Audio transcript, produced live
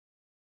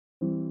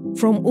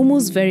From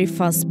Umu's very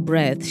first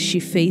breath, she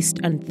faced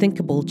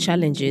unthinkable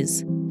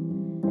challenges.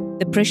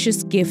 The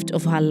precious gift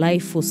of her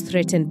life was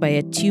threatened by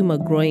a tumor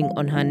growing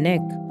on her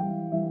neck.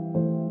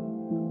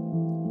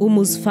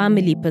 Umu's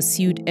family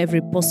pursued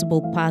every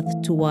possible path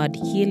toward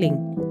healing.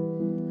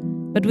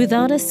 But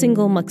without a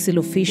single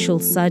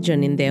maxillofacial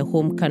surgeon in their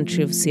home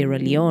country of Sierra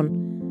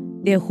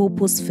Leone, their hope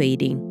was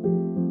fading.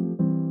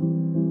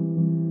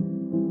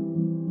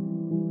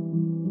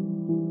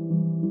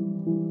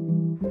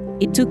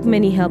 It took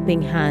many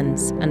helping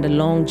hands and a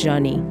long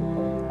journey,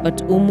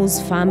 but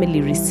Umu's family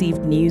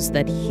received news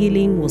that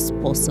healing was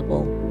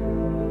possible.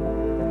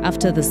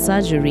 After the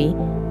surgery,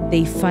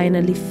 they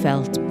finally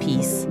felt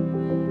peace.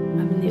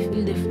 They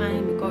feel they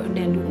fine because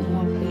they do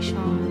more operation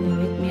and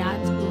make me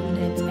heart go,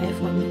 that's air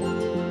for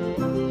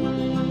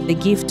me. The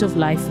gift of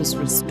life was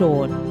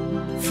restored,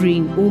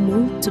 freeing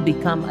Umu to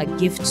become a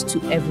gift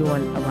to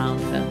everyone around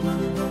her.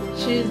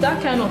 She's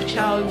that kind of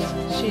child.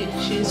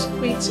 She's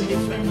quick to be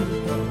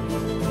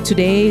friendly.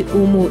 Today,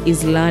 Umu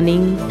is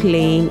learning,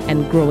 playing,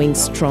 and growing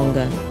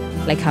stronger,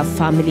 like her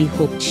family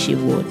hoped she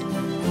would.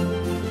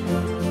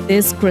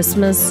 This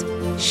Christmas,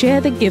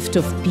 share the gift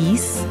of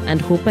peace and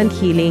hope and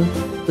healing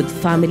with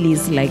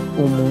families like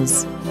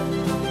Umu's.